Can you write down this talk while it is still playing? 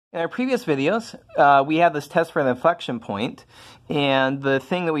In our previous videos, we had this test for an inflection point, and the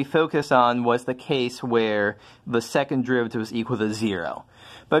thing that we focused on was the case where the second derivative was equal to 0.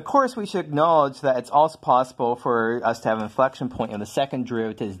 But of course, we should acknowledge that it's also possible for us to have an inflection point and the second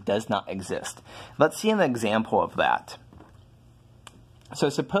derivative does not exist. Let's see an example of that. So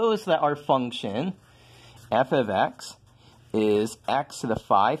suppose that our function, f of x, is x to the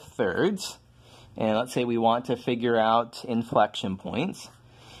 5/3, and let's say we want to figure out inflection points.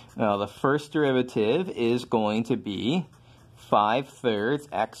 Now, the first derivative is going to be 5/3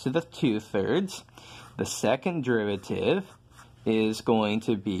 x to the 2/3. The second derivative is going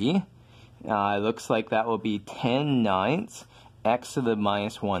to be, it looks like that will be 10/9 x to the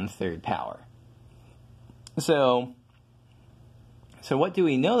minus 1/3 power. So what do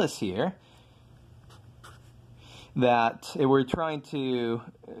we notice here? That we're trying to,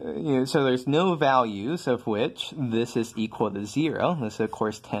 so there's no values of which this is equal to 0. This is, of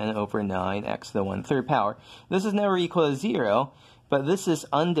course, 10 over 9 x to the 1/3 power. This is never equal to 0, but this is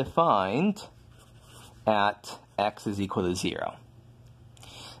undefined at x is equal to 0.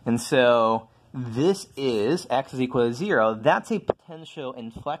 And so this is x is equal to 0. That's a potential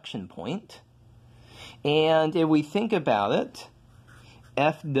inflection point. And if we think about it,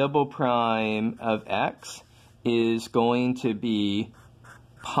 f double prime of x is going to be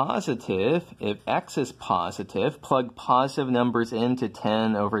positive. If x is positive, plug positive numbers into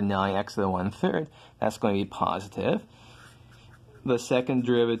 10 over 9 x to the 1/3. That's going to be positive. The second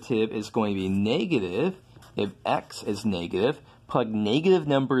derivative is going to be negative. If x is negative, plug negative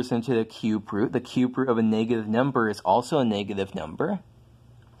numbers into the cube root. The cube root of a negative number is also a negative number.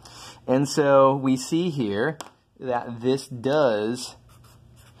 And so we see here that this does,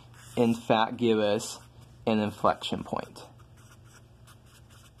 in fact, give us an inflection point.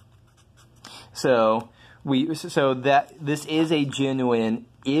 So that this is a genuine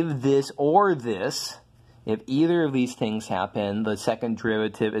if this or this, if either of these things happen, the second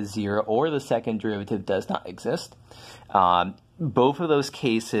derivative is 0 or the second derivative does not exist. Both of those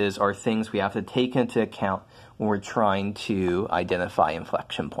cases are things we have to take into account when we're trying to identify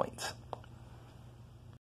inflection points.